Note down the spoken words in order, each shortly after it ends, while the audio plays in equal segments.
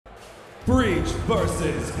Breach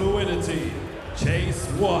versus Fluidity. Chase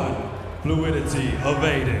 1. Fluidity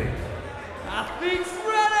evading. Athletes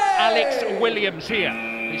ready! Alex Williams here.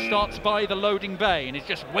 He starts by the loading bay and is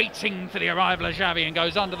just waiting for the arrival of Xavier and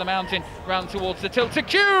goes under the mountain, round towards the tilted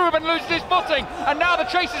cube and loses his footing. And now the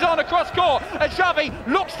chase is on across court as Xavier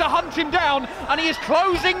looks to hunt him down and he is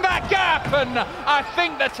closing that gap. And I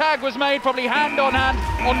think the tag was made probably hand on hand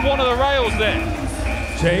on one of the rails there.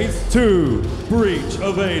 Chase 2. Breach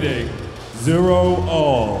evading.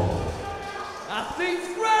 0-all. Athletes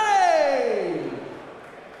ready!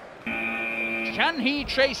 Can he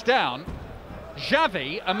chase down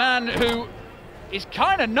Xavier, a man who is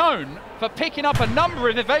kind of known for picking up a number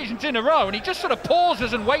of evasions in a row, and he just sort of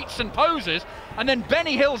pauses and waits and poses, and then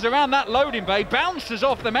Benny Hills around that loading bay, bounces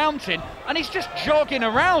off the mountain, and he's just jogging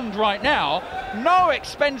around right now. No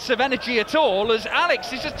expensive energy at all, as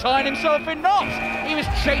Alex is just tying himself in knots. He was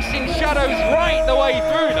chasing shadows right the way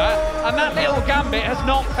through that, and that little gambit has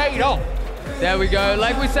not paid off. There we go.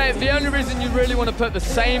 Like we say, the only reason you really want to put the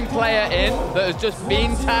same player in that has just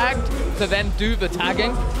been tagged to then do the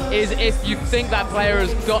tagging is if you think that player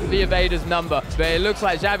has got the evader's number. But it looks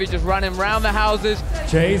like Xavier just running around the houses.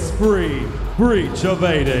 Chase 3. Breach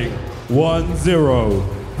evading.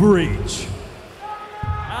 1-0. Breach.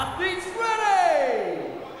 Athletes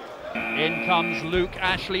ready! In comes Luke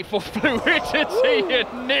Ashley for Fluidity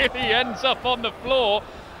and nearly ends up on the floor.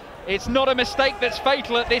 It's not a mistake that's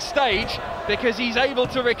fatal at this stage because he's able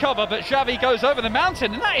to recover, but Xavier goes over the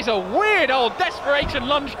mountain, and that is a weird old desperation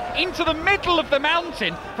lunge into the middle of the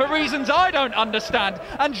mountain for reasons I don't understand,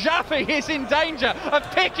 and Xavier is in danger of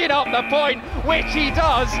picking up the point, which he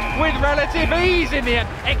does with relative ease in the end.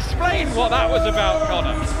 Explain what that was about,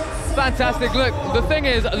 Connor. Fantastic. Look, the thing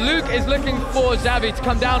is, Luke is looking for Xavier to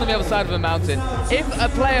come down on the other side of the mountain. If a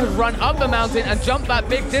player has run up the mountain and jumped that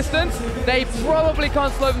big distance, they probably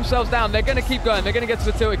can't slow themselves down. They're going to keep going. They're going to get to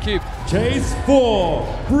the tilted cube. Chase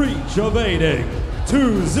 4. Breach evading.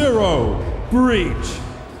 2-0. Breach.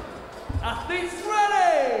 Athletes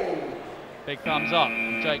ready! Big thumbs up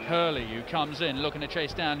from Jake Hurley, who comes in looking to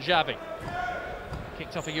chase down Xavier.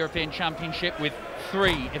 Kicked off a European Championship with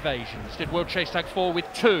 3 evasions, did World Chase Tag 4 with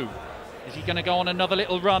 2. Is he going to go on another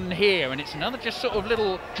little run here? And it's another just sort of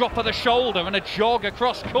little drop of the shoulder and a jog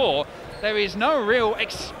across court. There is no real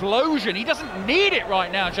explosion. He doesn't need it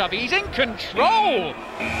right now, Xavier. He's in control.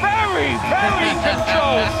 Very, very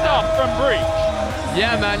controlled stuff from Breach.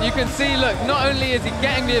 Yeah, man, you can see, look, not only is he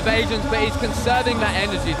getting the evasions, but he's conserving that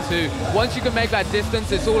energy too. Once you can make that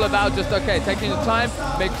distance, it's all about just, okay, taking the time,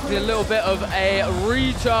 making a little bit of a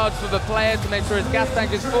recharge for the player to make sure his gas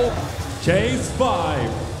tank is full. Chase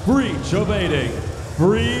 5. Breach evading.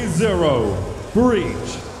 3-0.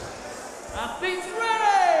 Breach. Athletes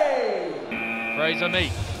ready!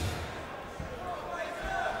 Frazermeek.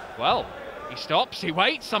 Well, he stops, he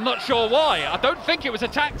waits, I'm not sure why. I don't think it was a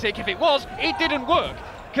tactic. If it was, it didn't work,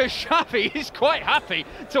 because Xavier is quite happy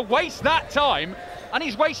to waste that time, and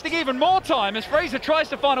he's wasting even more time as Frazer tries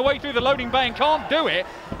to find a way through the loading bay and can't do it.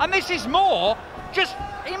 And this is more just,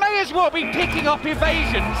 he may as well be picking up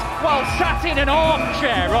evasions while sat in an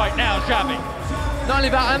armchair right now, Xavier. Not only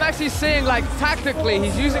that, I'm actually seeing, like, tactically,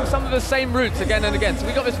 he's using some of the same routes again and again. So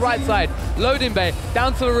we got this right side, loading bay,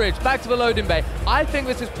 down to the ridge, back to the loading bay. I think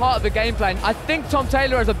this is part of the game plan. I think Tom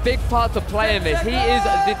Taylor has a big part to play in this. He is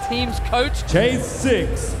the team's coach. Chase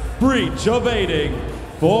 6. Breach evading.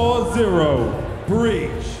 4-0.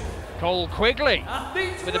 Breach. Cole Quigley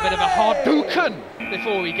with a bit of a Hadouken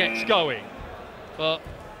before he gets going. But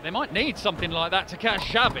they might need something like that to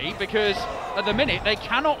catch Xavier, because at the minute they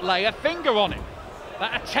cannot lay a finger on him.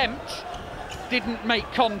 That attempt didn't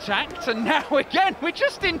make contact, and now again we're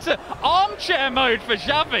just into armchair mode for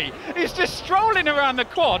Xavier. He's just strolling around the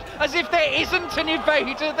quad as if there isn't an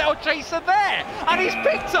evader or chaser there, and he's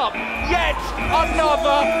picked up yet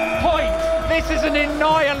another point. This is an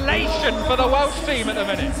annihilation for the Welsh team at the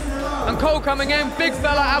minute. And Cole coming in, big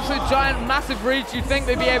fella, absolute giant, massive reach. You'd think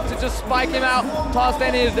they'd be able to just spike him out past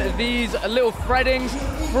any of these little threadings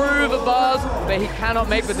through the bars, but he cannot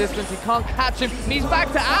make the distance. He can't catch him. And he's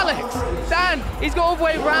back to Alex. Dan, he's got all the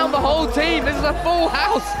way around the whole team. This is a full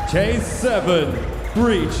house. Chase 7.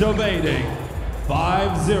 Breach evading.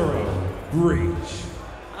 5-0. Breach.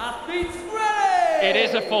 Athletes ready! It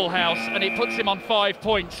is a full house, and it puts him on 5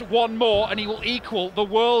 points. One more, and he will equal the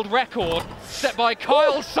world record set by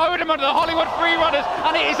Kyle Soderman of the Hollywood Freerunners,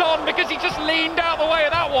 and it is on because he just leaned out the way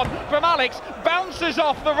of that one from Alex, bounces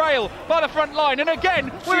off the rail by the front line, and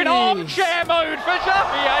again, we're in armchair mode for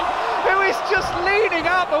Xavier, who is just leaning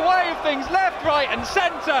out the way of things left, right, and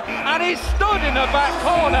centre, and is stood in the back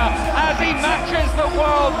corner as he matches the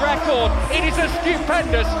world record. It is a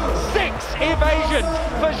stupendous 6 evasions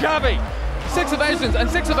for Xavi. 6 evasions, and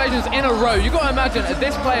 6 evasions in a row. You've got to imagine,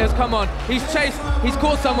 this player has come on, he's chased, he's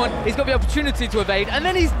caught someone, he's got the opportunity to evade, and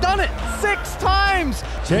then he's done it 6 times!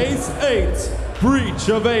 Chase 8, breach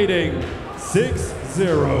evading,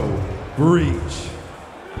 6-0, breach.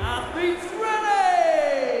 Athletes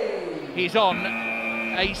ready! He's on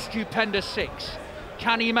a stupendous 6.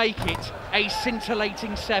 Can he make it a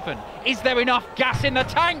scintillating 7? Is there enough gas in the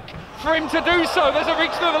tank for him to do so? There's a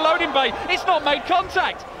reach through the loading bay. It's not made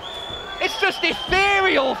contact. It's just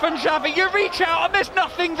ethereal from Xavi. You reach out and there's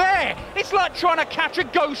nothing there. It's like trying to catch a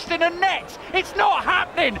ghost in a net. It's not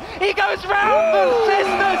happening. He goes round the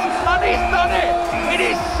sisters and he's done it. It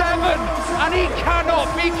is 7 and he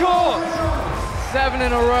cannot be caught. 7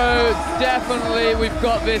 in a row, definitely. We've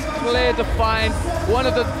got this clear defined. One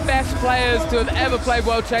of the best players to have ever played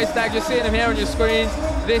World Chase Tag. You're seeing him here on your screens.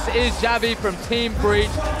 This is Xavi from Team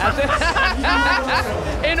Breach.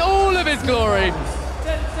 In all of his glory.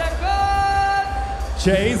 10 seconds!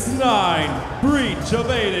 Chase 9, breach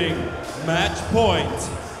evading, match point,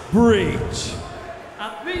 breach.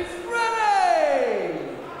 Athletes ready!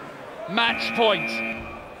 Match point,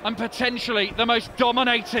 and potentially the most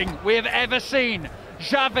dominating we have ever seen.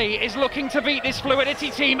 Xavi is looking to beat this Fluidity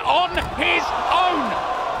team on his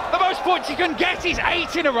own. The most points you can get is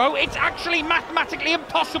 8 in a row. It's actually mathematically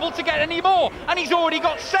impossible to get any more. And he's already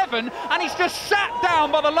got 7, and he's just sat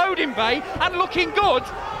down by the loading bay and looking good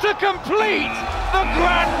to complete the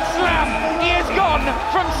Grand Slam. He has gone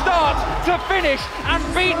from start to finish and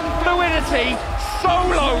beaten Fluidity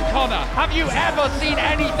solo, Connor. Have you ever seen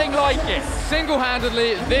anything like it?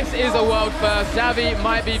 Single-handedly, this is a world first. Xavi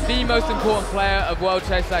might be the most important player of World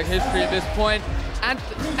Chase Tag history at this point. And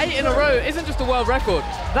 8 in a row isn't just a world record.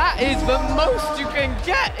 That is the most you can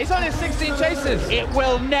get. It's only 16 chases. It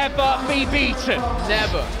will never be beaten.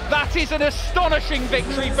 Never. That is an astonishing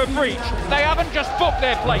victory for Breach. They haven't just booked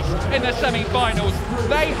their place in the semi-finals.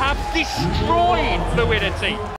 They have destroyed Fluidity.